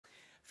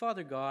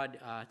Father God,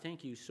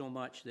 thank you so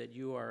much that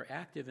you are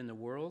active in the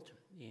world,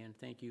 and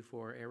thank you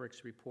for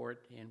Eric's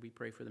report, and we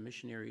pray for the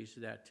missionaries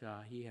that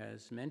he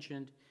has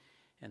mentioned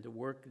and the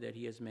work that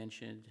he has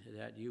mentioned,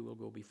 that you will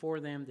go before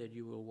them, that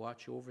you will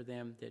watch over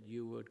them, that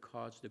you would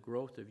cause the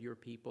growth of your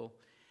people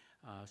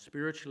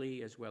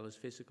spiritually as well as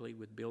physically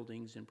with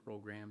buildings and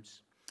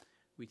programs.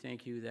 We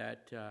thank you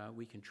that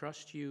we can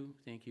trust you.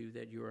 Thank you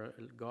that you are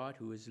a God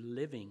who is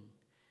living,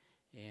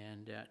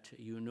 and that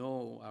you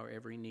know our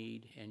every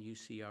need and you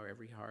see our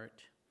every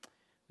heart.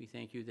 We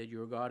thank you that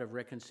you're a God of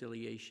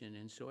reconciliation.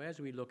 And so as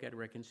we look at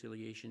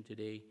reconciliation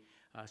today,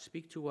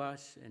 speak to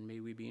us and may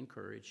we be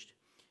encouraged.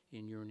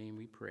 In your name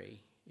we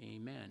pray.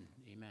 Amen.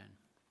 Amen.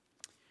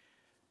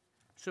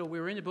 So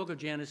we're in the book of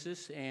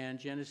Genesis, and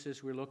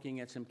Genesis we're looking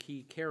at some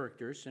key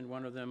characters, and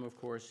one of them, of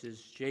course,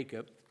 is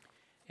Jacob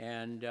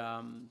and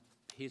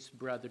his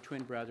brother,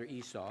 twin brother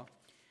Esau.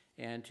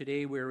 And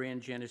today we're in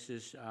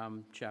Genesis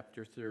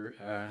chapter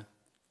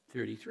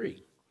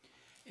 33.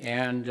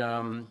 And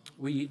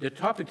the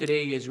topic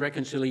today is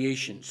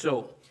reconciliation.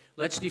 So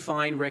let's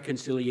define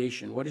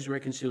reconciliation. What is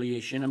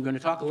reconciliation? I'm going to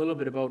talk a little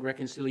bit about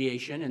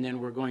reconciliation, and then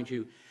we're going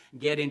to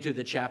get into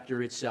the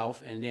chapter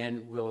itself, and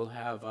then we'll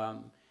have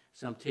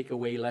some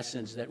takeaway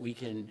lessons that we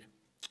can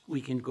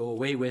go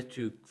away with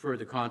to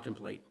further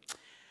contemplate.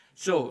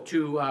 So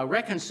to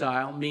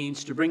reconcile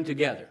means to bring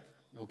together,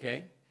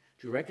 okay?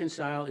 To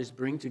reconcile is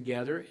bring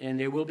together, and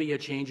there will be a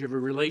change of a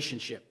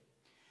relationship.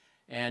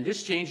 And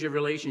this change of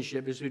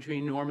relationship is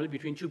normally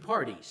between two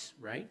parties,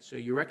 right? So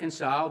you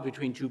reconcile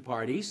between two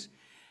parties,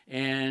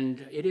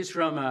 and it is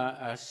from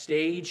a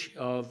stage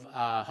of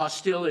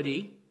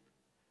hostility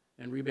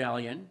and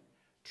rebellion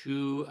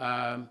to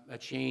a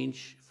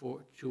change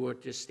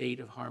toward a state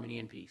of harmony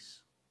and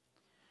peace.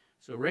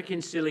 So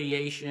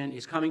reconciliation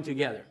is coming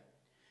together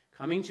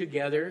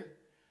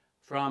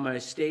from a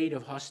state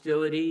of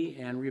hostility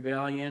and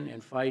rebellion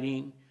and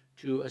fighting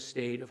to a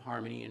state of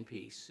harmony and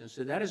peace. And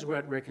so that is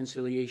what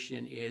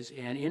reconciliation is.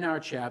 And in our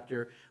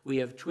chapter, we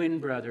have twin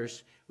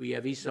brothers. We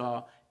have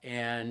Esau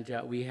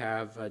and we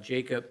have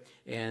Jacob,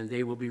 and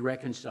they will be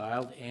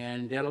reconciled.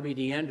 And that'll be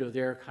the end of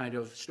their kind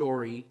of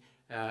story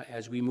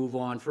as we move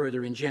on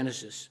further in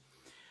Genesis.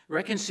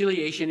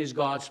 Reconciliation is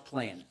God's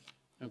plan.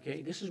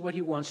 Okay, this is what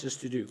he wants us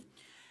to do.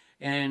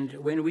 And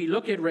when we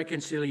look at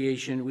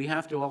reconciliation, we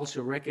have to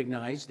also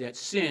recognize that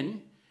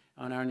sin,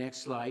 on our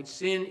next slide,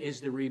 sin is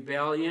the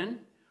rebellion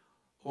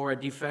or a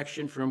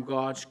defection from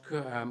God's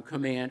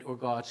command or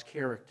God's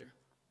character.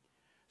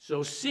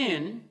 So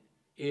sin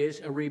is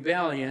a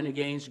rebellion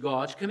against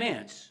God's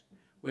commands.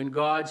 When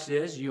God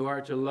says you are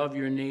to love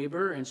your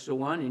neighbor and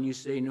so on, and you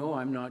say, no,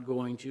 I'm not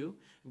going to.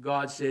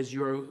 God says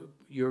you're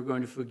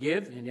going to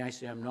forgive, and I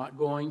say I'm not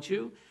going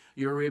to.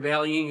 You're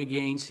rebelling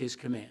against his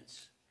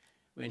commands.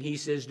 When he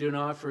says, do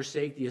not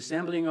forsake the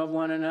assembling of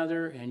one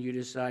another, and you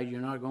decide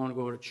you're not going to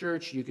go to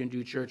church, you can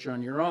do church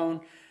on your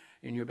own,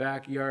 in your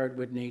backyard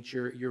with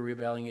nature, you're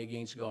rebelling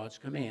against God's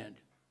command.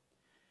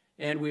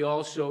 And we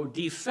also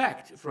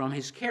defect from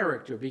his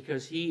character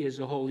because he is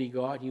a holy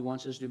God. He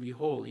wants us to be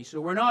holy. So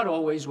we're not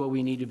always what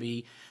we need to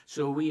be.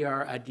 So we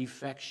are a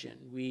defection.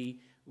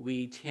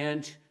 We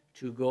tend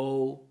to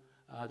go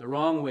the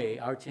wrong way.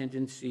 Our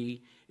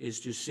tendency is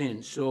to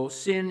sin. So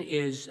sin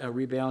is a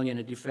rebellion,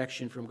 a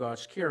defection from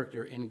God's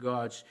character and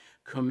God's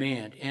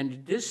command.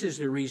 And this is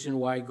the reason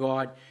why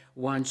God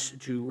wants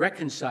to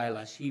reconcile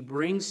us. He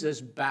brings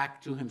us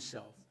back to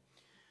himself.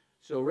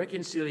 So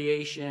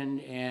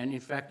reconciliation, and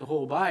in fact the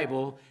whole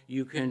Bible,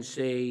 you can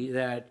say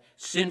that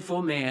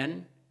sinful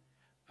man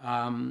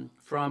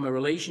from a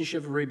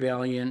relationship of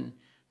rebellion,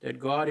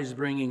 that God is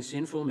bringing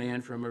sinful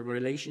man from a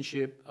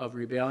relationship of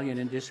rebellion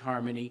and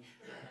disharmony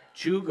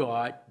to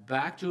God,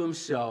 back to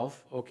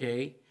himself,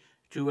 okay,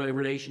 to a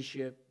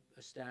relationship,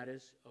 a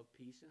status of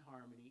peace and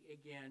harmony,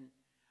 again,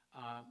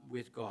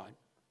 with God.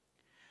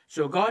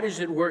 So God is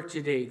at work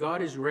today.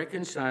 God is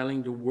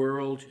reconciling the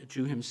world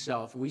to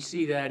himself. We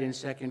see that in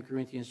 2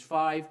 Corinthians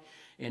 5,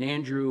 and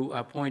Andrew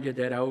pointed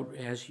that out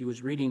as he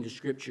was reading the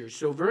scriptures.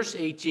 So verse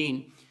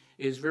 18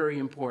 is very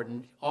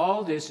important.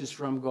 All this is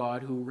from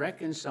God who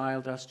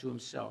reconciled us to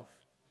himself.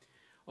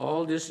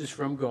 All this is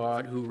from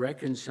God who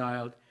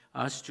reconciled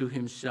us to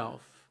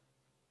himself.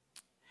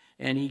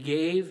 And he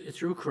gave,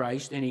 through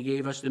Christ, and he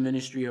gave us the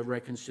ministry of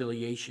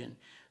reconciliation,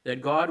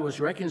 that God was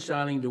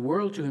reconciling the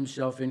world to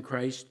himself in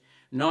Christ,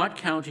 not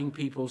counting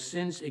people's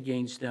sins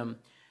against them,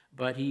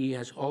 but he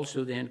has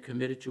also then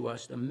committed to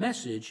us the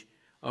message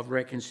of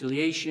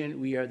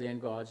reconciliation. We are then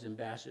God's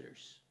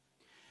ambassadors.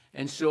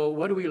 And so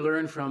what do we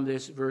learn from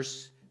this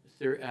verse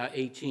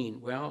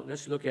 18? Well,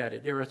 let's look at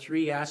it. There are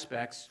three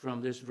aspects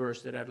from this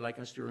verse that I'd like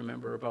us to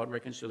remember about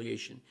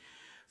reconciliation.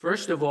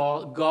 First of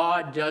all,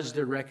 God does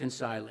the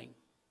reconciling.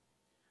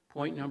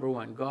 Point number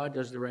one, God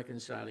does the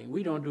reconciling.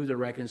 We don't do the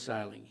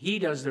reconciling. He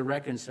does the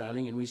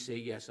reconciling, and we say,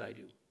 yes, I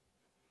do.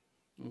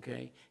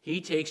 Okay?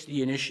 He takes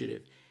the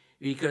initiative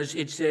because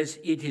it says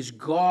it is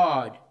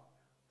God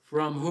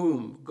from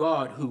whom,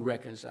 God who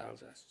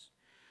reconciles us.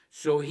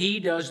 So he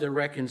does the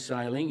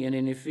reconciling, and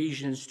in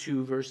Ephesians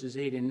 2, verses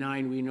 8 and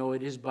 9, we know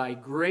it is by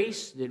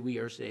grace that we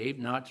are saved,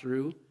 not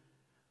through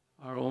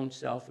our own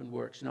self and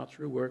works, not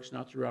through works,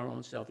 not through our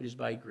own self. It is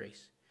by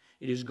grace.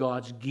 It is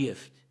God's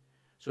gift.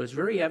 So it's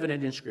very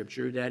evident in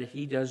Scripture that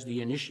he does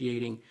the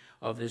initiating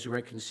of this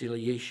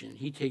reconciliation.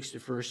 He takes the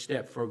first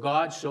step. For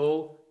God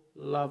so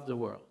loved the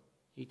world.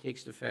 He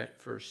takes the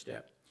first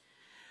step.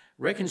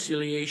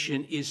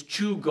 Reconciliation is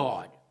to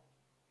God.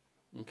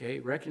 Okay,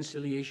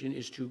 reconciliation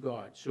is to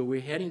God. So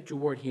we're heading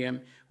toward him.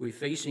 We're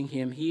facing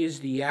him. He is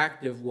the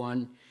active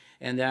one,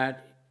 and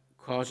that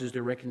causes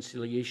the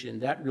reconciliation.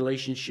 That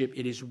relationship,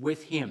 it is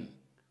with him,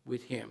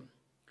 with him.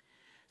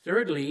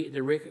 Thirdly,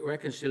 the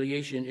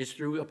reconciliation is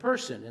through a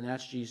person, and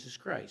that's Jesus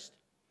Christ.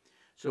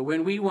 So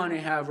when we want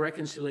to have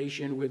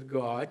reconciliation with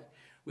God,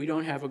 we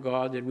don't have a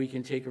God that we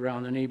can take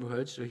around the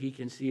neighborhood so he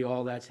can see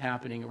all that's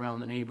happening around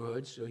the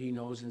neighborhood, so he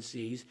knows and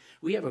sees.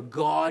 We have a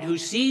God who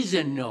sees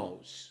and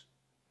knows.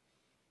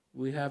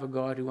 We have a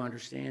God who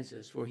understands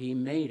us, for he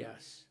made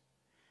us.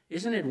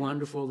 Isn't it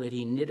wonderful that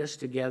he knit us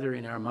together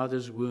in our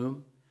mother's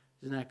womb?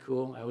 Isn't that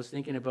cool? I was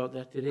thinking about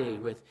that today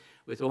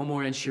with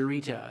Omar and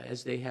Sharita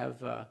as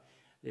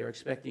they're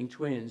expecting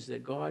twins,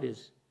 that God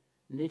is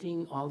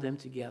knitting all them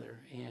together,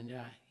 and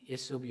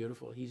it's so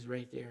beautiful. He's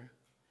right there.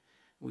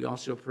 We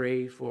also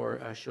pray for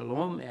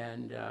Shalom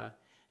and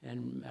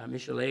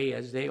Michelet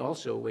as they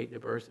also await the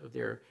birth of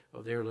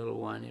their little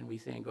one, and we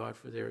thank God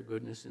for their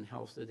goodness and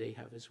health that they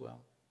have as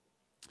well.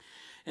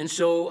 And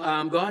so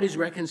God is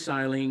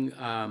reconciling.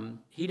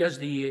 He does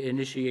the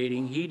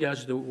initiating. He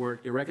does the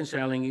work. The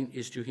reconciling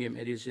is to him.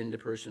 It is in the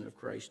person of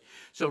Christ.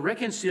 So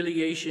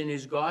reconciliation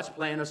is God's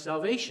plan of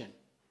salvation.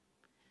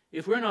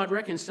 If we're not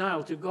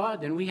reconciled to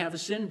God, then we have a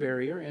sin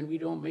barrier and we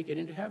don't make it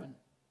into heaven.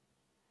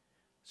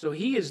 So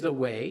he is the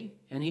way,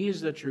 and he is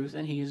the truth,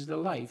 and he is the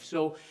life.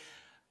 So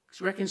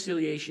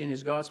reconciliation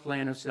is God's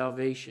plan of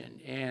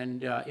salvation,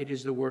 and it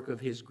is the work of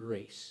his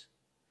grace.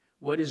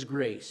 What is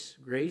grace?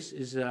 Grace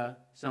is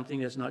something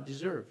that's not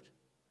deserved.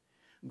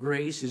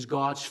 Grace is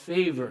God's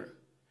favor.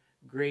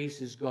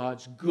 Grace is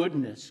God's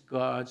goodness,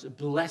 God's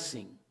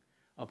blessing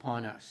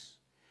upon us.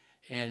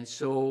 And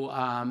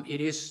so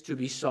it is to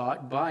be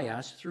sought by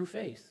us through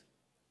faith.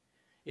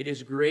 It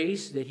is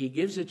grace that he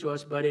gives it to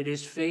us, but it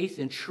is faith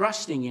and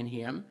trusting in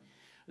him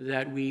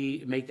that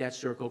we make that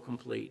circle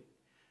complete.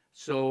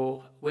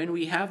 So when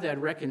we have that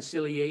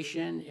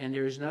reconciliation and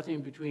there is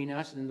nothing between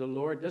us and the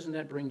Lord, doesn't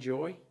that bring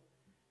joy?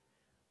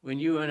 When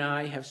you and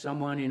I have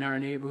someone in our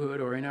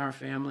neighborhood or in our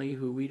family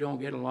who we don't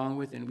get along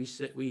with, and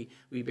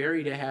we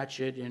bury the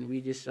hatchet and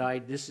we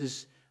decide this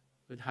is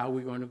how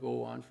we're going to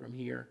go on from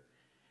here.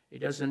 It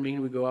doesn't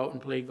mean we go out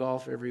and play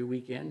golf every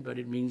weekend, but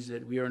it means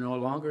that we are no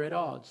longer at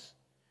odds.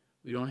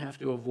 We don't have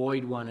to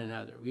avoid one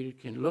another. We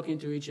can look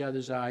into each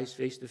other's eyes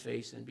face to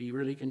face and be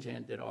really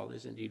content that all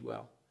is indeed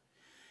well.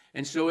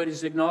 And so it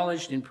is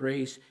acknowledged in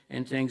praise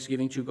and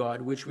thanksgiving to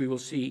God, which we will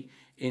see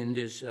in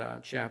this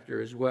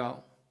chapter as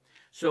well.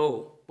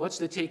 So what's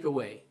the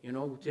takeaway? You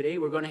know, today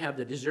we're going to have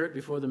the dessert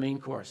before the main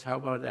course. How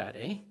about that,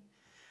 eh?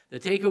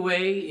 The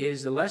takeaway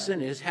is, the lesson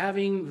is,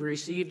 having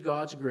received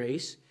God's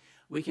grace,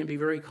 we can be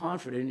very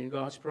confident in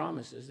God's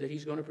promises that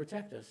he's going to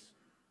protect us.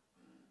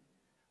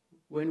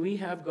 When we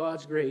have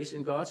God's grace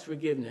and God's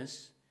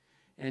forgiveness,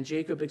 and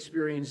Jacob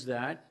experienced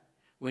that,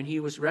 when he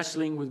was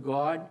wrestling with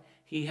God,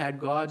 he had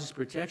God's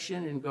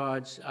protection and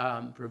God's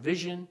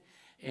provision,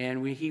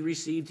 and when he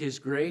received his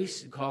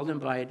grace, called him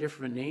by a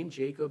different name,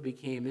 Jacob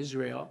became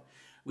Israel.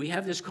 We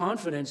have this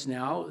confidence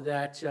now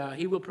that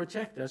he will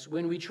protect us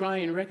when we try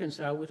and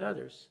reconcile with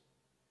others.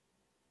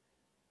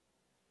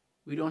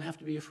 We don't have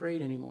to be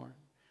afraid anymore.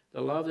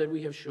 The love that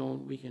we have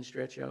shown, we can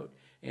stretch out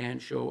and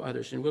show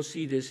others. And we'll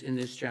see this in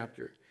this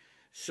chapter.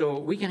 So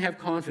we can have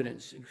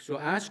confidence. So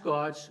ask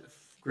God's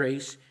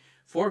grace,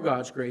 for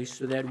God's grace,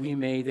 so that we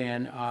may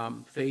then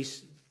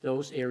face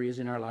those areas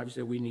in our lives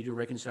that we need to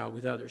reconcile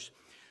with others.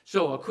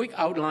 So a quick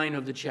outline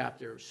of the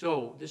chapter.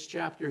 So this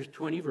chapter is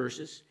 20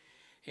 verses,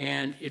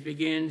 and it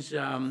begins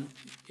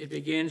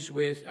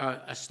with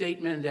a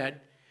statement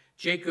that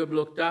Jacob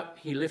looked up,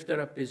 he lifted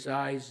up his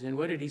eyes, and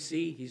what did he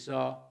see? He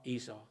saw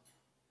Esau.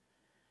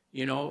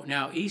 You know,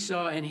 now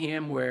Esau and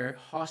him were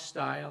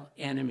hostile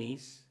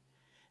enemies.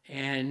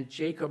 And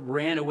Jacob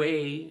ran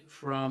away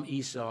from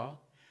Esau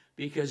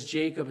because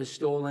Jacob has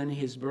stolen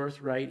his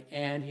birthright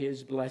and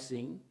his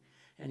blessing,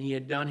 and he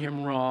had done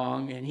him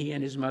wrong, and he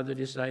and his mother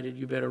decided,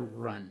 you better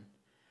run.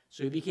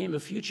 So he became a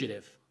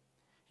fugitive,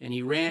 and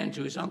he ran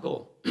to his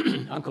uncle,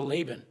 Uncle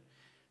Laban.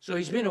 So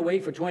he's been away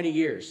for 20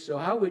 years. So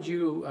how would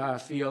you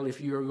feel if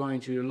you were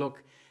going to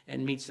look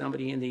and meet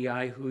somebody in the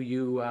eye who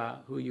you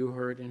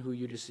hurt and who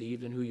you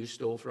deceived and who you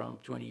stole from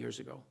 20 years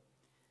ago?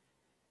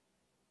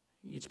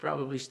 It's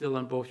probably still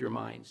on both your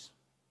minds.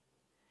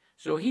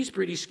 So he's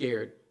pretty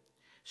scared.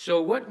 So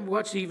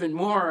what's even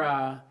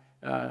more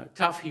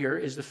tough here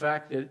is the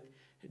fact that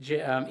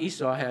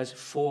Esau has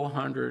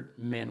 400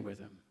 men with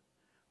him.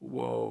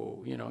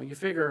 Whoa, you know, you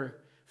figure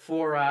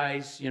 4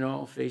 eyes, you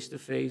know, face to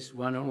face,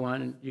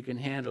 one-on-one,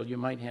 you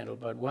might handle,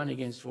 but one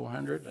against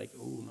 400, like,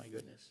 oh my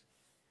goodness.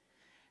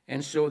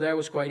 And so that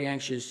was quite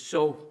anxious.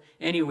 So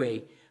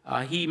anyway,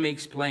 he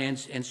makes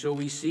plans. And so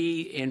we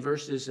see in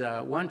verses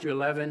 1 to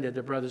 11 that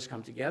the brothers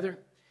come together.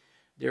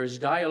 There is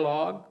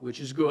dialogue, which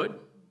is good.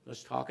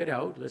 Let's talk it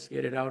out. Let's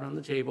get it out on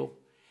the table.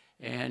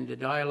 And the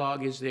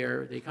dialogue is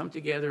there. They come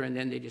together, and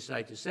then they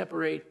decide to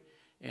separate.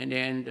 And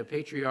then the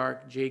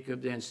patriarch,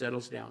 Jacob, then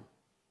settles down.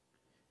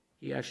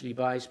 He actually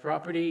buys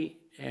property,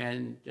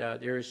 and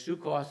there is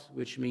Sukkoth,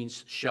 which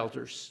means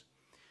shelters.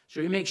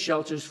 So he makes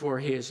shelters for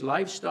his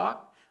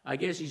livestock. I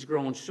guess he's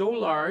grown so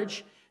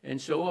large and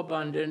so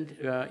abundant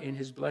in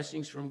his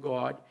blessings from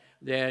God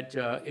that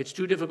it's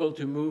too difficult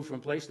to move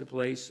from place to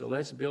place. So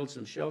let's build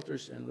some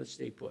shelters and let's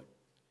stay put.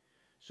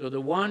 So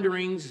the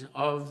wanderings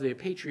of the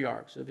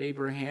patriarchs of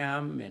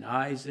Abraham and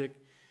Isaac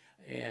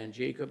and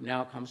Jacob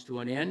now comes to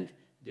an end.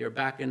 They're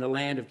back in the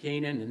land of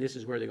Canaan, and this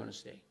is where they're going to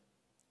stay,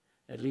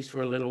 at least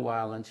for a little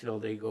while until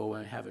they go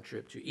and have a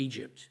trip to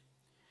Egypt.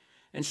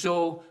 And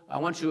so I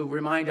want to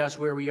remind us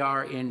where we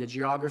are in the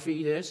geography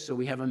of this. So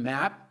we have a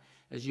map.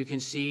 As you can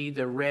see,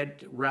 the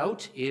red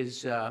route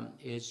is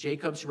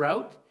Jacob's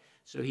route.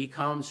 So he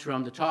comes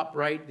from the top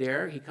right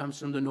there. He comes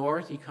from the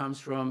north. He comes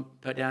from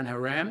Padan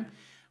Aram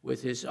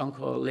with his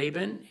uncle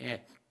Laban. And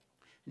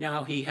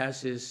now he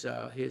has his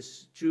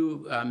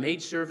two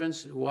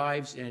maidservants,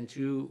 wives, and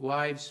 2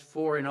 wives,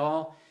 4 in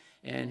all,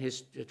 and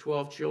his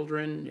 12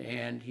 children.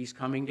 And he's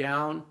coming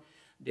down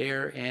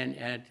there, and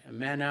at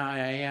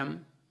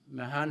Mahanaim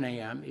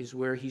is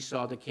where he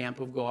saw the camp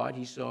of God.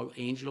 He saw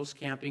angels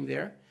camping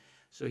there,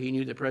 so he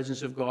knew the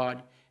presence of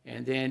God.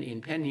 And then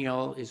in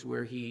Peniel is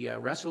where he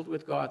wrestled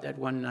with God that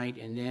one night.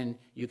 And then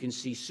you can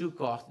see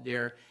Sukkoth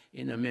there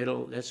in the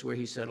middle. That's where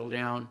he settled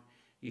down.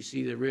 You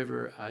see the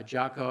river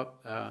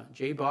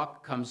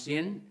Jabbok comes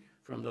in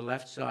from the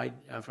left side,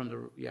 from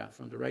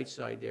the right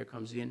side there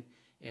comes in.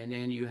 And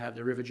then you have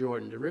the River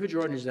Jordan. The River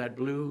Jordan is that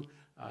blue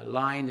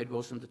line that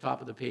goes from the top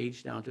of the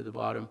page down to the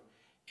bottom.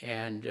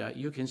 And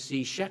you can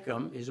see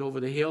Shechem is over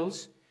the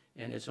hills,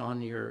 and it's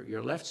on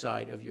your left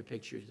side of your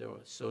picture.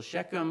 So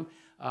Shechem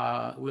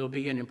will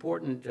be an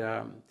important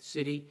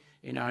city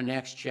in our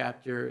next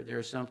chapter.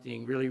 There's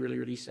something really, really,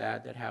 really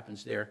sad that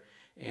happens there,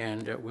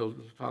 and we'll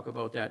talk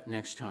about that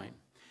next time.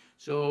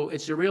 So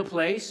it's a real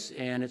place,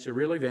 and it's a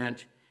real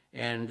event,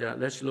 and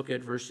let's look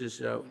at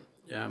verses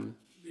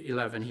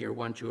 11 here,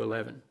 1 to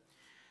 11.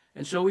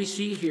 And so we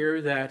see here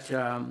that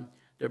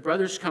the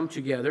brothers come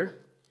together,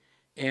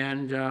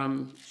 and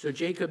so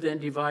Jacob then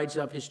divides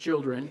up his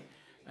children,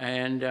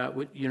 and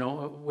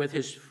with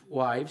his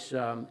wives,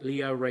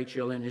 Leah,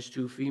 Rachel, and his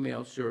 2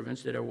 female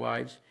servants that are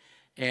wives.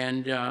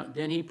 And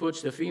then he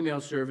puts the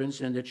female servants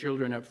and the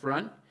children up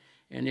front,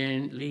 and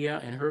then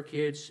Leah and her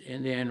kids,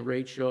 and then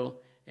Rachel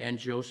and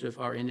Joseph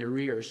are in the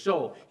rear.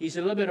 So he's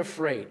a little bit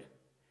afraid.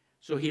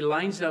 So he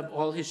lines up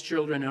all his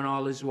children and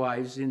all his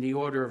wives in the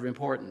order of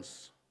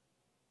importance.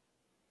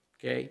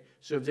 Okay?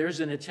 So if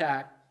there's an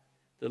attack,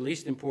 the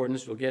least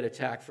importance will get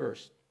attacked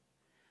first.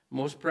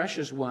 Most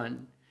precious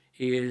one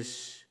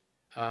is,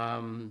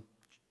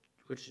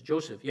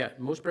 Joseph. Yeah,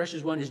 most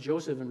precious one is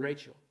Joseph and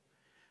Rachel.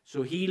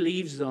 So he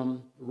leaves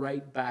them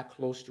right back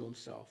close to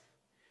himself.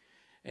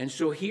 And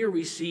so here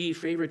we see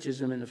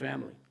favoritism in the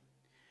family.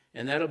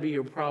 And that'll be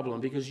your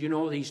problem, because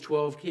these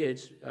 12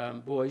 kids,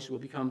 boys, will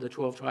become the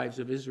 12 tribes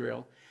of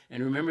Israel.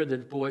 And remember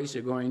that boys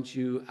are going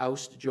to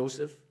oust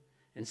Joseph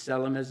and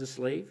sell him as a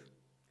slave.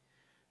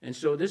 And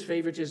so this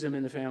favoritism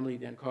in the family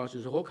then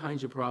causes all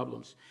kinds of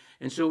problems.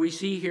 And so we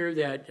see here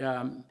that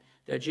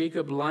that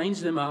Jacob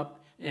lines them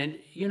up. And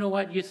you know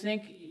what? You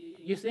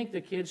think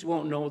the kids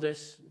won't know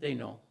this? They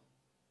know.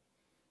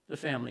 The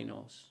family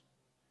knows,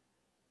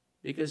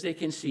 because they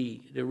can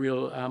see the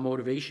real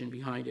motivation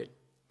behind it.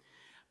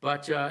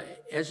 But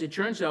as it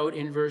turns out,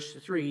 in verse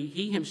 3,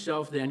 he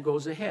himself then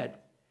goes ahead.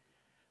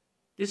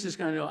 This is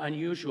kind of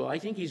unusual. I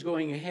think he's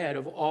going ahead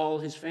of all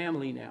his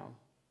family now.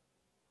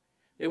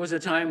 There was a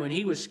time when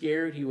he was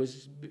scared. He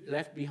was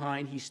left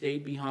behind. He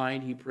stayed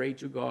behind. He prayed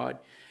to God,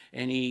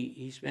 and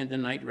he spent the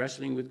night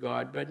wrestling with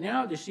God. But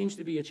now there seems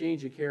to be a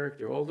change of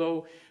character.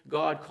 Although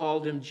God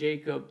called him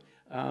Jacob,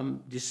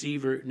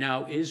 deceiver,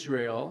 now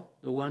Israel,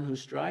 the one who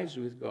strives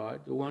with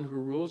God, the one who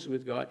rules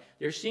with God.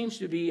 There seems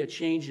to be a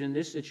change in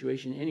this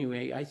situation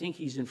anyway. I think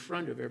he's in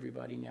front of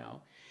everybody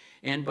now.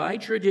 And by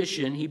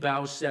tradition, he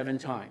bows 7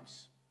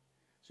 times.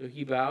 So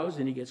he bows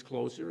and he gets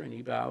closer, and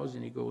he bows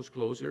and he goes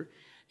closer.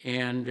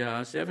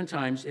 And 7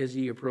 times as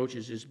he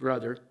approaches his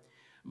brother.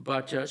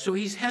 But so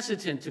he's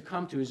hesitant to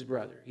come to his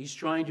brother. He's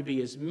trying to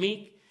be as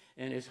meek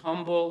and as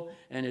humble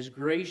and as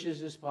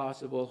gracious as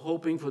possible,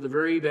 hoping for the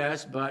very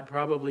best, but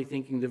probably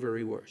thinking the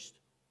very worst.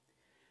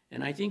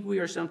 And I think we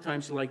are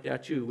sometimes like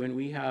that too. When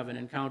we have an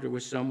encounter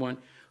with someone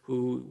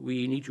who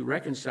we need to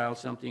reconcile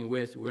something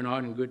with, we're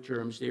not in good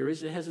terms, there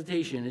is a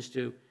hesitation as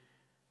to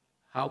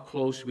how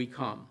close we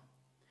come.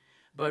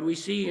 But we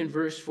see in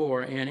verse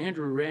 4, and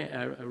Andrew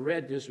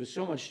read this with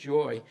so much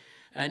joy,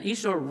 and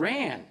Esau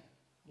ran.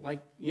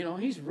 Like,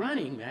 he's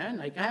running, man.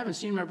 Like, I haven't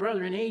seen my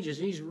brother in ages.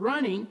 He's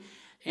running,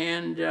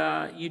 and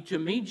to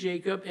meet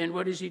Jacob. And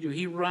what does he do?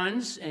 He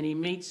runs and he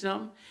meets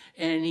him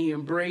and he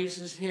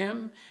embraces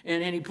him,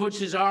 and then he puts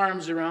his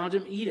arms around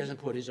him. He doesn't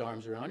put his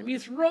arms around him. He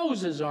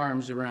throws his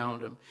arms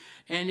around him,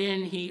 and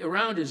then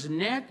around his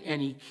neck,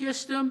 and he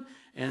kissed him,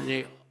 and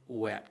they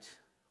wept.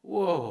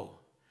 Whoa.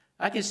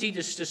 I can see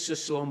this just a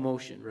slow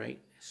motion, right?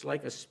 It's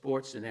like a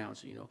sports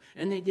announcer,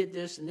 And they did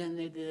this, and then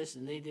they did this,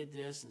 and they did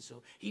this. And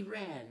so he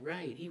ran,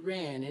 right? He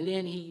ran, and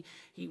then he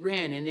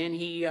ran, and then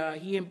he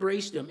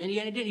embraced him. And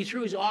then he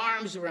threw his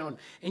arms around him.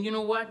 And you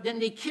know what? Then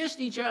they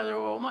kissed each other,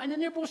 and then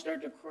they both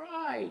started to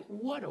cry.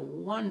 What a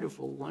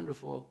wonderful,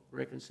 wonderful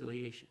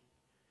reconciliation.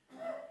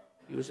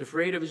 He was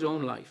afraid of his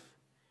own life.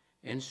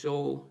 And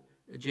so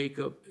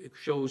Jacob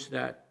shows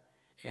that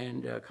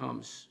and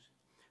comes.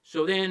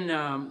 So then,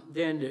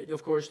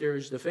 of course,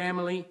 there's the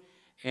family.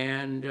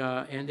 And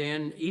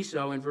then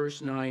Esau in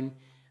verse 9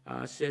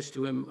 says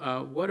to him,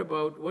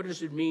 what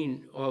does it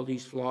mean, all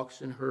these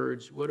flocks and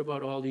herds? What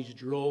about all these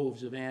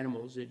droves of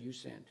animals that you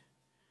sent?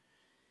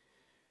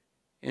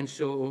 And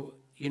so,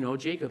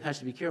 Jacob has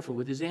to be careful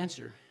with his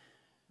answer.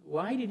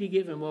 Why did he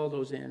give him all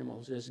those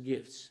animals as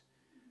gifts?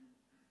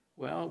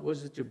 Well,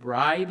 was it to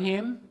bribe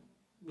him?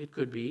 It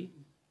could be.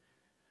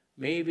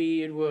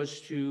 Maybe it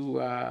was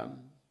to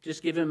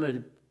just give him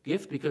a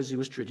gift because it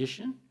was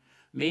tradition.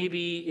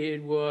 Maybe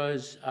it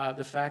was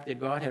the fact that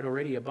God had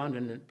already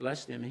abundantly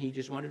blessed him, and he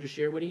just wanted to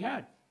share what he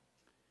had.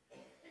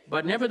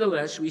 But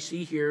nevertheless, we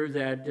see here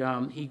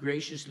that he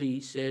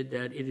graciously said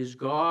that it is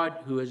God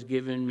who has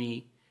given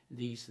me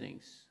these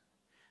things.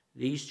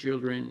 These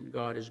children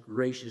God has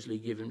graciously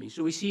given me.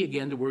 So we see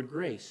again the word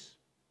grace.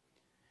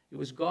 It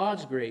was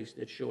God's grace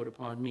that showed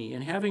upon me.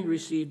 And having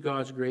received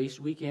God's grace,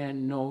 we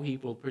can know he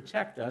will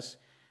protect us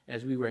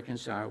as we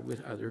reconcile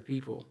with other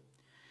people.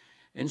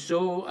 And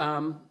so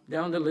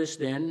down the list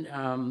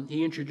then,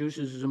 he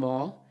introduces them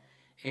all.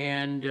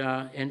 And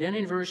then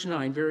in verse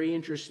 9, very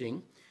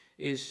interesting,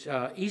 is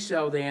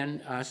Esau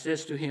then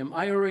says to him,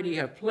 I already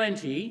have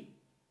plenty.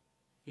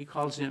 He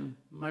calls him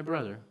my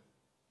brother.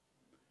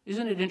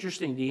 Isn't it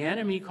interesting? The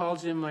enemy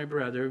calls him my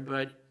brother,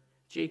 but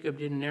Jacob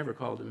didn't ever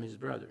call him his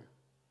brother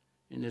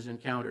in this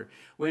encounter.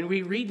 When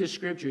we read the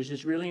scriptures,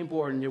 it's really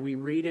important that we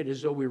read it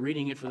as though we're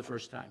reading it for the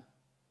first time.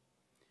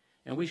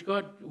 And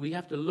we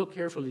have to look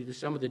carefully to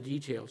some of the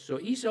details. So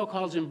Esau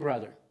calls him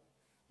brother.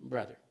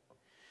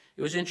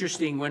 It was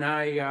interesting when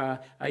I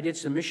did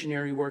some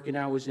missionary work, and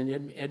I was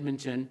in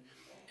Edmonton,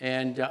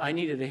 and I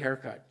needed a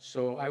haircut.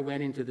 So I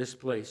went into this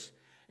place,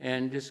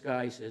 and this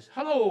guy says,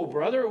 hello,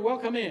 brother,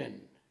 welcome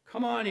in.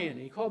 Come on in.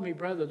 He called me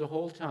brother the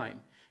whole time.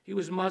 He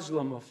was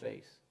Muslim of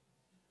faith,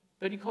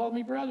 but he called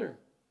me brother.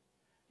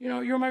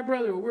 You're my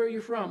brother. Where are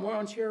you from? We're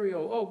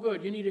Ontario. Oh,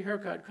 good. You need a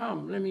haircut.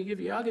 Come, I'll give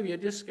you a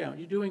discount.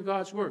 You're doing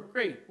God's work.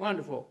 Great.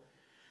 Wonderful.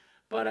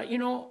 But,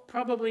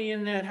 probably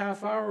in that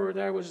half hour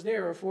that I was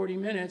there, or 40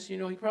 minutes, he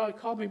probably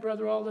called me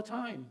brother all the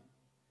time.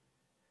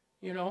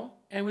 And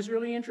it was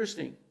really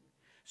interesting.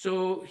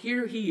 So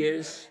here he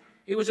is.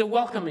 It was a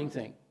welcoming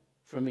thing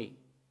for me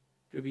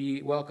to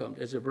be welcomed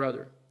as a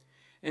brother.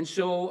 And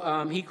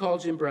so he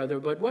calls him brother.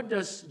 But what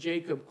does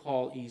Jacob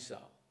call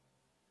Esau?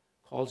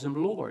 Calls him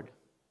Lord.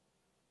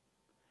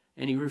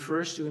 And he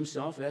refers to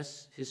himself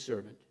as his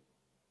servant.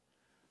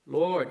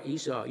 Lord,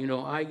 Esau,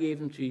 I gave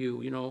him to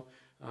you.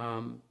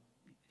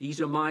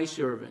 These are my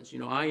servants.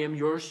 I am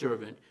your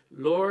servant.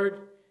 Lord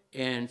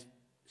and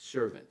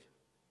servant.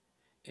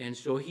 And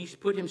so he's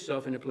put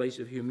himself in a place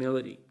of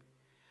humility.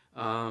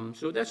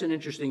 So that's an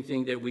interesting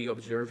thing that we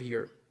observe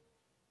here.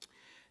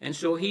 And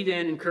so he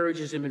then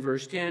encourages him in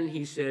verse 10.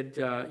 He said,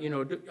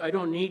 I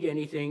don't need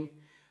anything.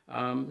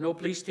 No,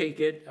 please take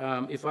it.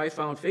 If I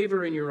found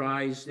favor in your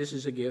eyes, this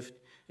is a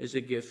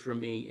gift from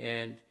me.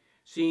 And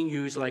seeing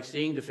you is like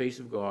seeing the face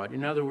of God.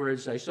 In other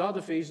words, I saw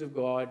the face of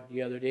God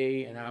the other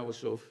day, and I was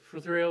so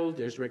thrilled.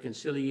 There's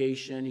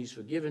reconciliation. He's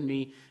forgiven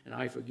me, and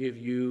I forgive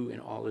you,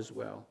 and all is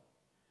well.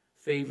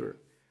 Favor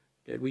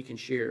that we can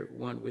share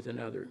one with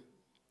another.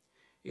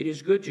 It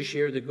is good to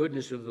share the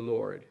goodness of the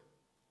Lord.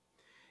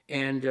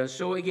 And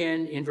so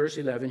again, in verse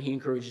 11, he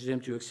encourages him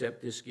to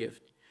accept this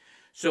gift.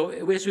 So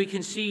as we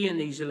can see in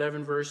these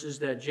 11 verses,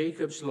 that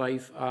Jacob's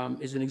life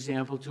is an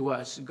example to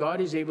us. God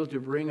is able to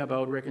bring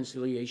about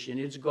reconciliation.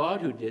 It's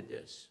God who did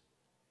this.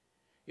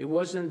 It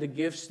wasn't the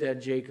gifts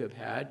that Jacob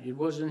had. It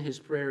wasn't his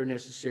prayer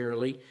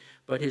necessarily,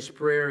 but his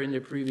prayer in the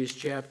previous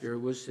chapter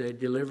was,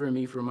 deliver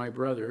me from my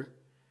brother,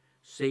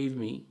 save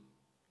me.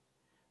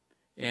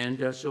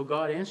 And so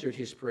God answered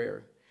his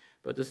prayer.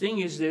 But the thing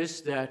is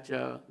this,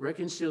 that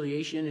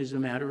reconciliation is a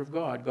matter of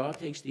God. God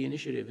takes the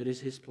initiative. It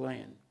is his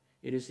plan.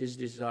 It is his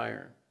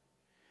desire.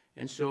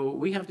 And so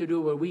we have to do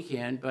what we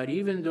can, but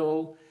even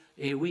though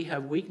we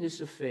have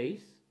weakness of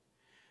faith,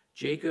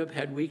 Jacob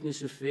had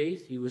weakness of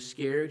faith. He was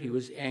scared. He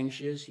was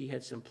anxious. He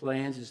had some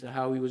plans as to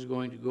how he was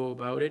going to go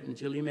about it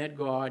until he met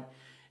God,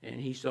 and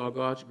he saw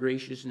God's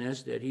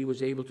graciousness, that he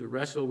was able to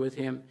wrestle with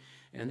him,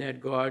 and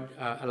that God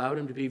allowed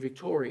him to be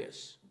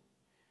victorious.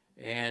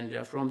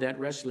 And from that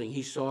wrestling,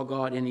 he saw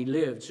God and he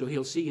lived. So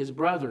he'll see his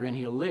brother and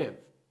he'll live.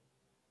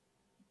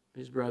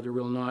 His brother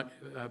will not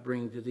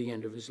bring to the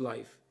end of his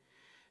life.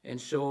 And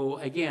so,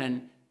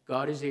 again,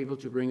 God is able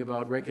to bring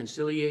about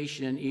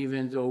reconciliation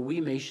even though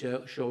we may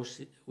show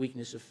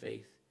weakness of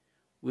faith.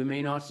 We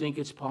may not think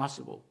it's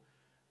possible,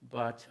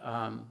 but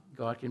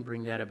God can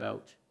bring that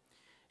about.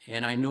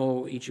 And I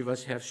know each of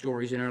us have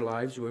stories in our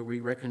lives where we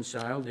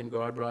reconciled and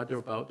God brought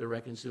about the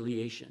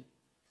reconciliation.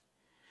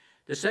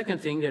 The second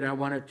thing that I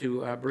wanted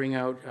to bring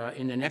out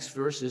in the next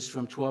verses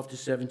from 12 to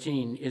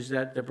 17 is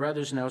that the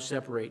brothers now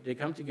separate. They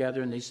come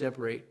together and they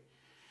separate.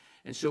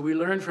 And so we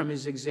learn from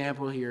his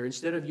example here,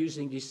 instead of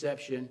using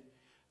deception,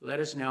 let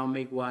us now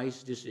make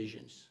wise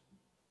decisions.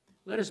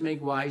 Let us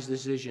make wise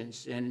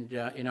decisions and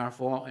in our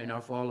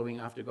following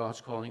after God's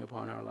calling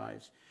upon our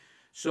lives.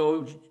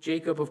 So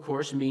Jacob, of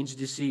course, means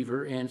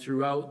deceiver, and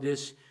throughout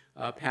this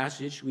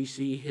passage we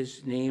see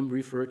his name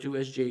referred to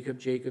as Jacob,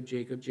 Jacob,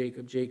 Jacob,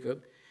 Jacob,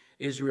 Jacob.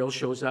 Israel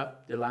shows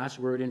up, the last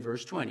word in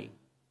verse 20,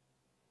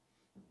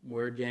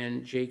 where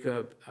then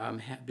Jacob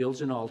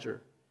builds an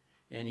altar,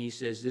 and he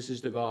says, this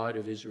is the God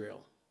of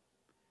Israel.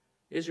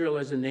 Israel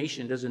as a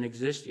nation doesn't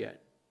exist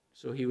yet,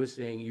 so he was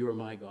saying, you are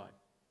my God.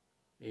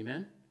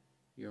 Amen?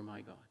 You're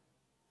my God.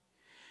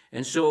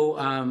 And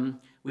so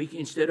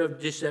instead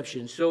of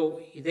deception, so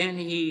then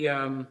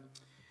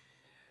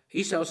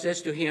Esau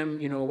says to him,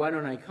 why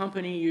don't I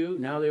accompany you?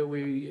 Now that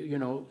we,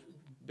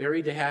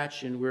 buried the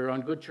hatch and we're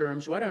on good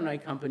terms, why don't I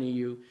accompany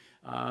you?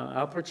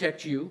 I'll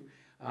protect you.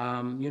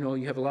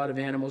 You have a lot of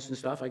animals and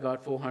stuff. I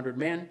got 400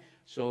 men,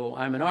 so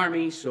I'm an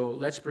army, so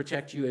let's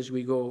protect you as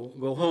we go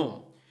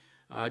home.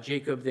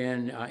 Jacob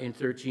then in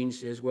 13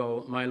 says,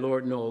 well, my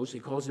Lord knows. He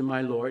calls him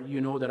my Lord.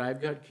 You know that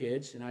I've got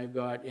kids and I've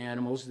got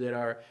animals that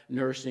are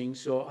nursing,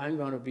 so I'm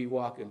going to be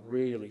walking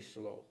really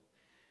slow.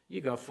 You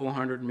got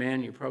 400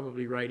 men. You're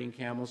probably riding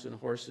camels and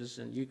horses,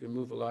 and you can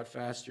move a lot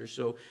faster.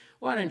 So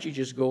why don't you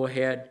just go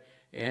ahead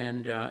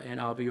and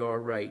I'll be all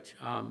right.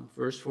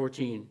 Verse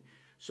 14.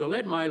 So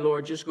let my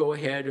Lord just go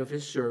ahead of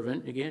his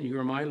servant. Again, you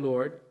are my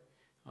Lord.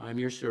 I'm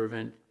your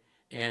servant.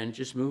 And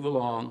just move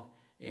along.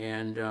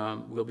 And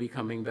we'll be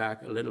coming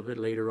back a little bit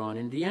later on.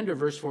 In the end of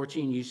verse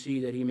 14, you see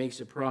that he makes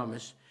a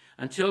promise.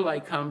 Until I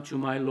come to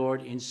my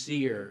Lord in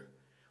Seir.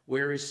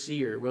 Where is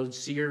Seir? Well,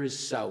 Seir is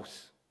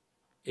south.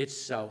 It's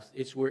south.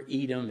 It's where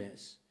Edom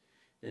is.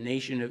 The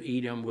nation of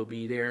Edom will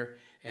be there.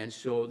 And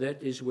so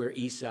that is where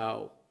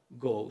Esau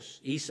goes.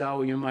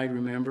 Esau, you might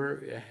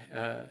remember,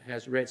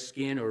 has red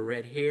skin or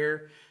red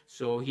hair.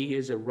 So he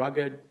is a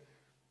rugged,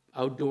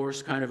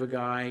 outdoors kind of a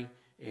guy.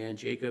 And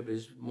Jacob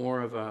is more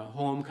of a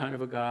home kind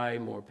of a guy,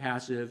 more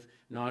passive,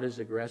 not as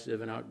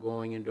aggressive and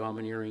outgoing and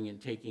domineering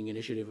and taking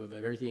initiative of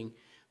everything.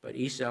 But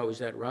Esau is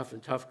that rough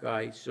and tough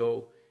guy.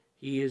 So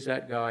he is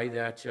that guy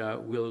that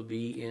will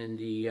be in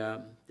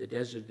the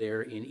desert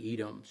there in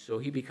Edom. So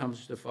he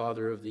becomes the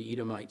father of the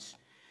Edomites.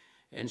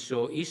 And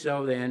so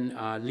Esau then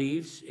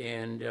leaves,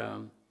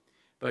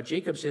 but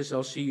Jacob says,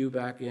 I'll see you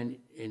back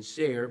in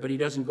Seir, but he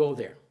doesn't go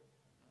there.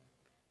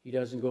 He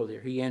doesn't go there.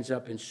 He ends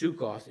up in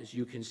Succoth, as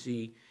you can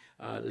see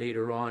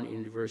later on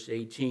in verse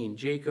 18.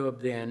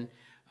 Jacob,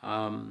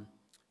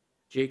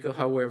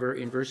 however,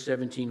 in verse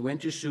 17,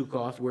 went to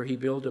Succoth, where he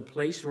built a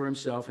place for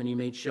himself, and he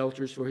made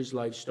shelters for his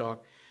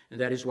livestock,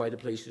 and that is why the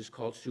place is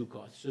called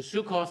Succoth. So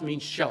Succoth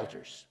means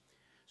shelters.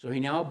 So he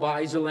now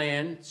buys the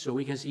land, so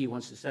we can see he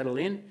wants to settle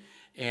in,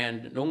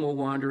 and no more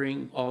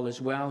wandering, all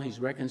is well. He's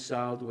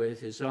reconciled with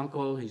his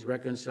uncle, he's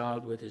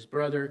reconciled with his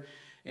brother,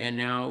 and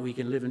now we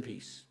can live in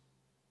peace.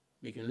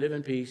 We can live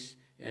in peace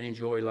and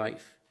enjoy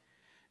life.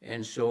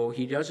 And so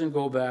he doesn't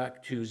go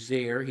back to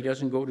Seir. He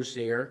doesn't go to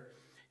Seir.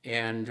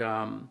 And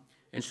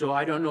so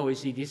I don't know,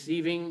 is he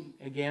deceiving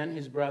again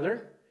his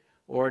brother?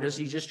 Or does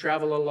he just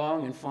travel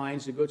along and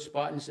finds a good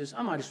spot and says,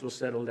 I might as well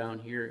settle down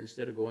here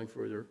instead of going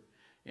further?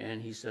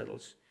 And he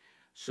settles.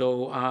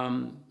 So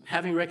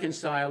having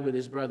reconciled with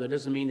his brother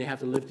doesn't mean they have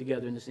to live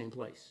together in the same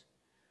place.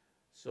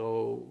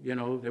 So,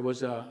 there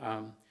was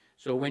I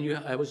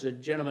was a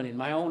gentleman in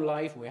my own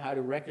life. We had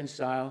to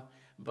reconcile,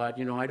 but,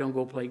 I don't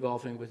go play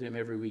golfing with him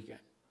every weekend.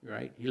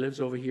 Right? He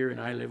lives over here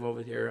and I live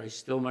over there. He's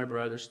still my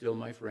brother, still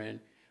my friend,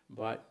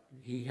 but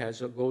he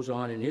goes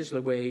on in his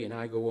way and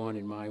I go on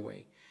in my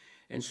way.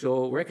 And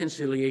so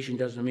reconciliation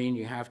doesn't mean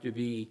you have to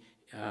be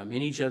in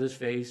each other's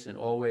face and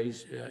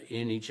always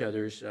in each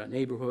other's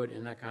neighborhood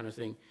and that kind of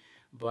thing,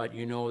 but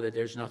you know that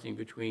there's nothing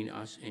between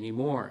us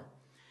anymore.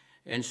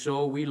 And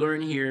so we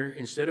learn here,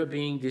 instead of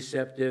being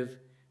deceptive,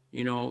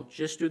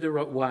 just do the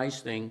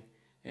wise thing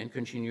and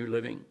continue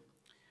living.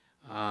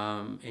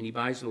 And he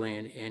buys the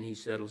land and he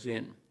settles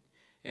in.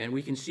 And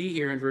we can see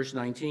here in verse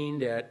 19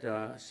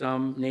 that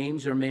some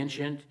names are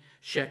mentioned.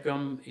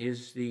 Shechem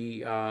is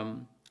the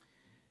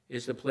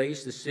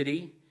place, the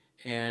city,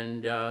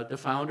 and the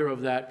founder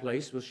of that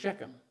place was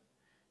Shechem.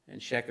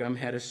 And Shechem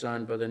had a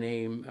son by the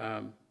name,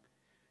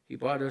 he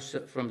bought us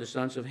from the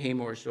sons of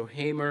Hamor. So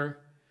Hamor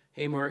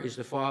is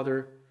the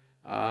father,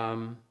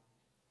 and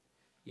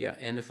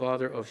the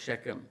father of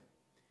Shechem.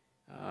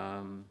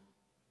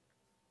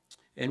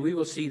 And we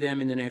will see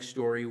them in the next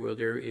story where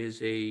there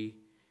is a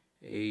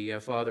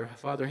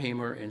father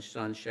Hamor and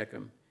son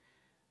Shechem.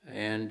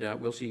 And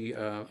we'll see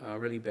a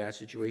really bad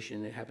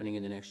situation happening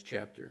in the next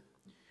chapter.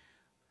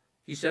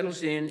 He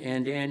settles in,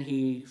 and then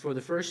he, for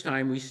the first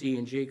time we see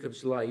in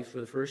Jacob's life, for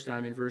the first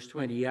time in verse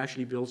 20, he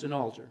actually builds an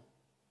altar.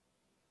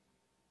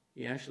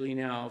 He actually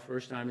now,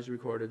 first time is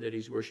recorded that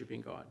he's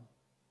worshiping God.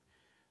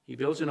 He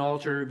builds an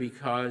altar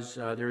because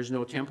there is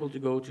no temple to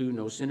go to,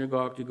 no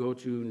synagogue to go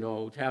to,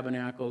 no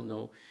tabernacle,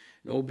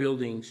 no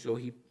building. So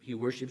he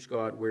worships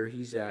God where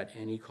he's at,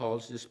 and he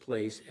calls this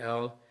place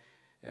El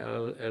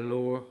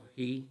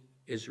Elohi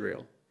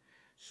Israel.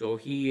 So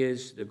he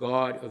is the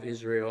God of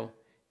Israel,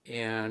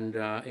 and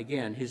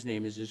again, his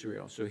name is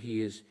Israel, so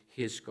he is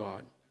his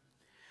God.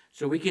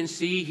 So we can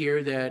see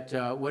here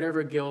that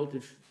whatever guilt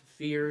and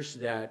fears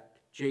that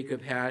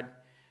Jacob had,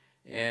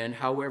 and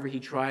however he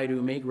tried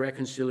to make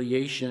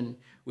reconciliation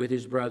with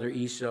his brother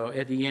Esau,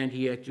 at the end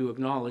he had to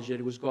acknowledge that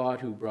it was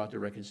God who brought the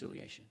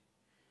reconciliation.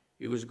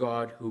 It was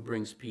God who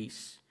brings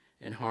peace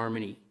and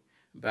harmony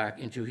back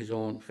into his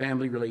own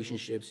family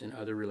relationships and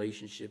other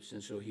relationships,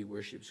 and so he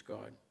worships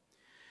God.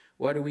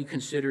 What do we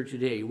consider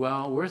today?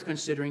 Well, worth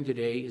considering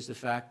today is the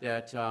fact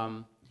that,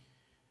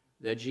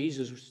 that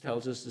Jesus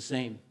tells us the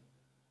same.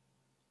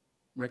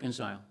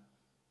 Reconcile.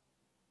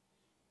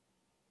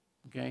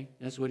 Okay?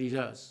 That's what he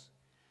does.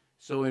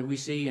 So we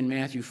see in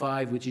Matthew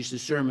 5, which is the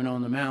Sermon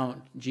on the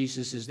Mount,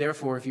 Jesus says,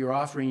 therefore, if you're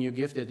offering your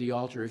gift at the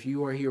altar, if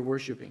you are here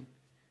worshiping,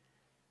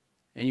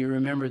 and you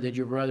remember that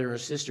your brother or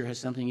sister has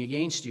something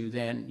against you,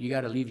 then you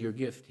got to leave your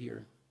gift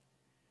here.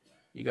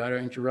 You got to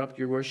interrupt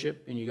your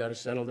worship, and you got to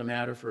settle the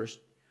matter first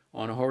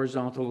on a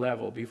horizontal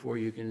level before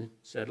you can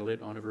settle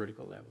it on a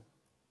vertical level.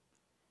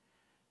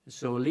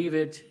 So leave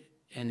it,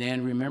 and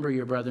then remember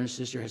your brother and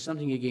sister has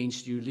something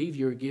against you. Leave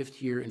your gift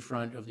here in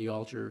front of the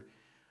altar.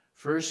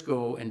 First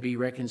go and be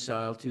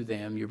reconciled to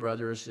them, your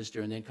brother or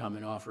sister, and then come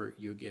and offer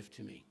your gift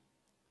to me.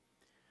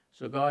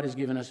 So God has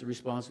given us a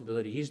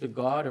responsibility. He's the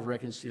God of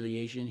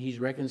reconciliation. He's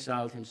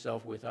reconciled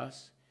himself with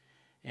us,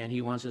 and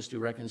he wants us to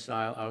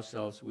reconcile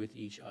ourselves with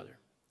each other.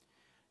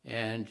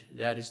 And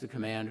that is the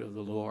command of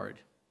the Lord.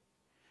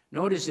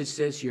 Notice it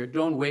says here,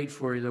 don't wait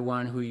for the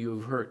one who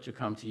you've hurt to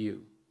come to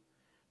you.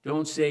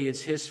 Don't say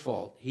it's his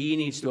fault. He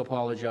needs to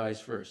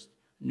apologize first.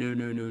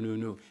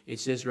 No. It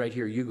says right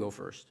here, you go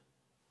first.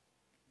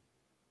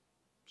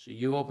 So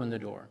you open the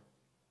door,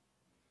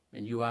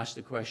 and you ask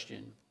the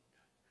question,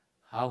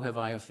 how have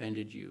I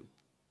offended you,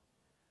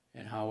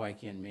 and how I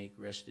can make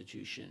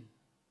restitution?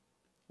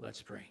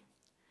 Let's pray.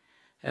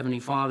 Heavenly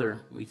Father,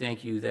 we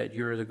thank you that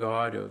you're the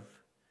God of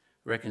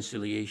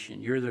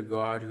reconciliation. You're the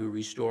God who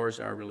restores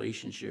our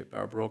relationship,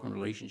 our broken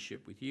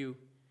relationship with you.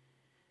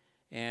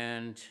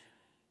 And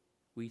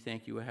we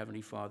thank you,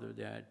 Heavenly Father,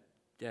 that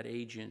that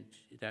agent,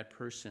 that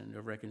person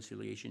of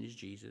reconciliation is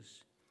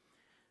Jesus.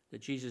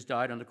 That Jesus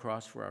died on the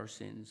cross for our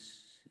sins,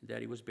 that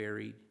he was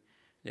buried,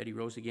 that he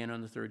rose again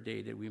on the third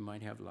day that we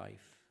might have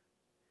life,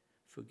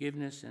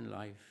 forgiveness and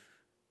life.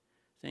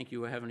 Thank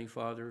you, Heavenly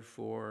Father,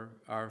 for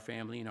our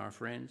family and our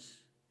friends.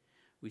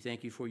 We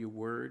thank you for your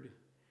word.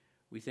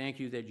 We thank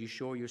you that you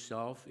show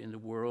yourself in the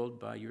world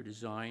by your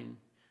design,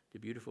 the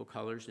beautiful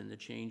colors and the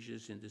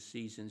changes in the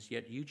seasons,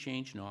 yet you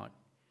change not.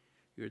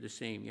 You're the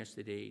same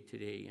yesterday,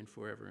 today, and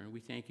forever. And we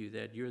thank you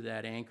that you're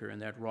that anchor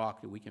and that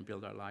rock that we can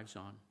build our lives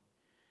on.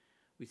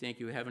 We thank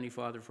you, Heavenly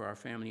Father, for our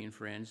family and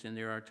friends, and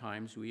there are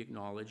times we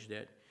acknowledge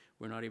that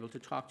we're not able to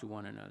talk to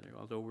one another.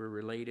 Although we're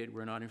related,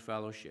 we're not in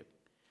fellowship.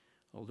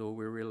 Although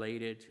we're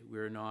related,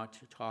 we're not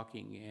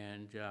talking,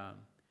 and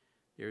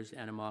there's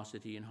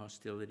animosity and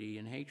hostility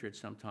and hatred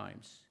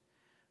sometimes.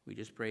 We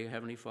just pray,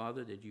 Heavenly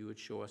Father, that you would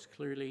show us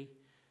clearly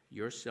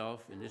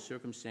yourself in the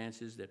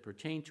circumstances that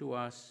pertain to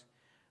us,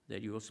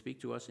 that you will speak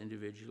to us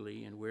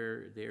individually, and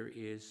where there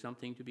is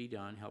something to be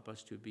done, help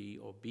us to be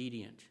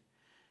obedient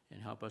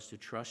and help us to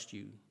trust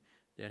you,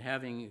 that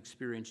having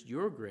experienced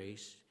your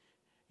grace,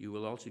 you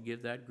will also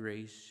give that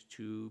grace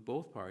to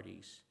both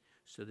parties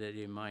so that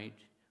they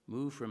might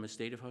move from a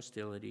state of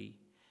hostility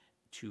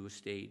to a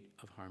state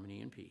of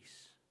harmony and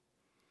peace.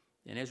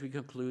 And as we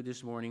conclude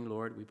this morning,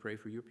 Lord, we pray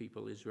for your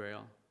people,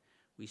 Israel.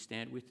 We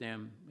stand with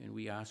them, and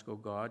we ask, oh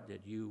God,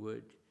 that you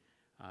would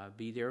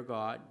be their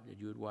God, that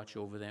you would watch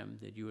over them,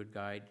 that you would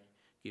guide,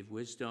 give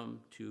wisdom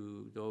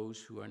to those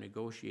who are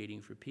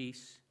negotiating for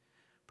peace,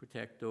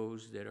 protect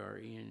those that are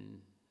in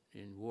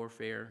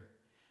warfare.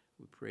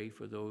 We pray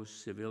for those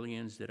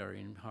civilians that are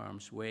in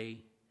harm's way.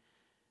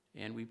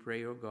 And we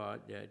pray, oh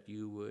God, that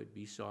you would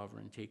be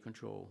sovereign, take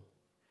control.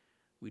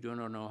 We do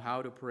not know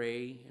how to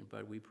pray,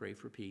 but we pray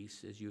for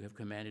peace as you have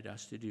commanded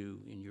us to do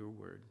in your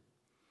word.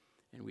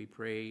 And we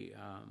pray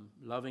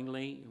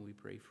lovingly, and we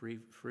pray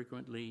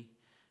frequently.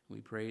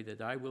 We pray that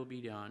thy will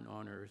be done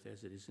on earth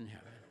as it is in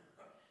heaven.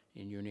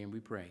 In your name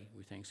we pray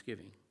with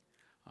thanksgiving.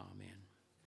 Amen.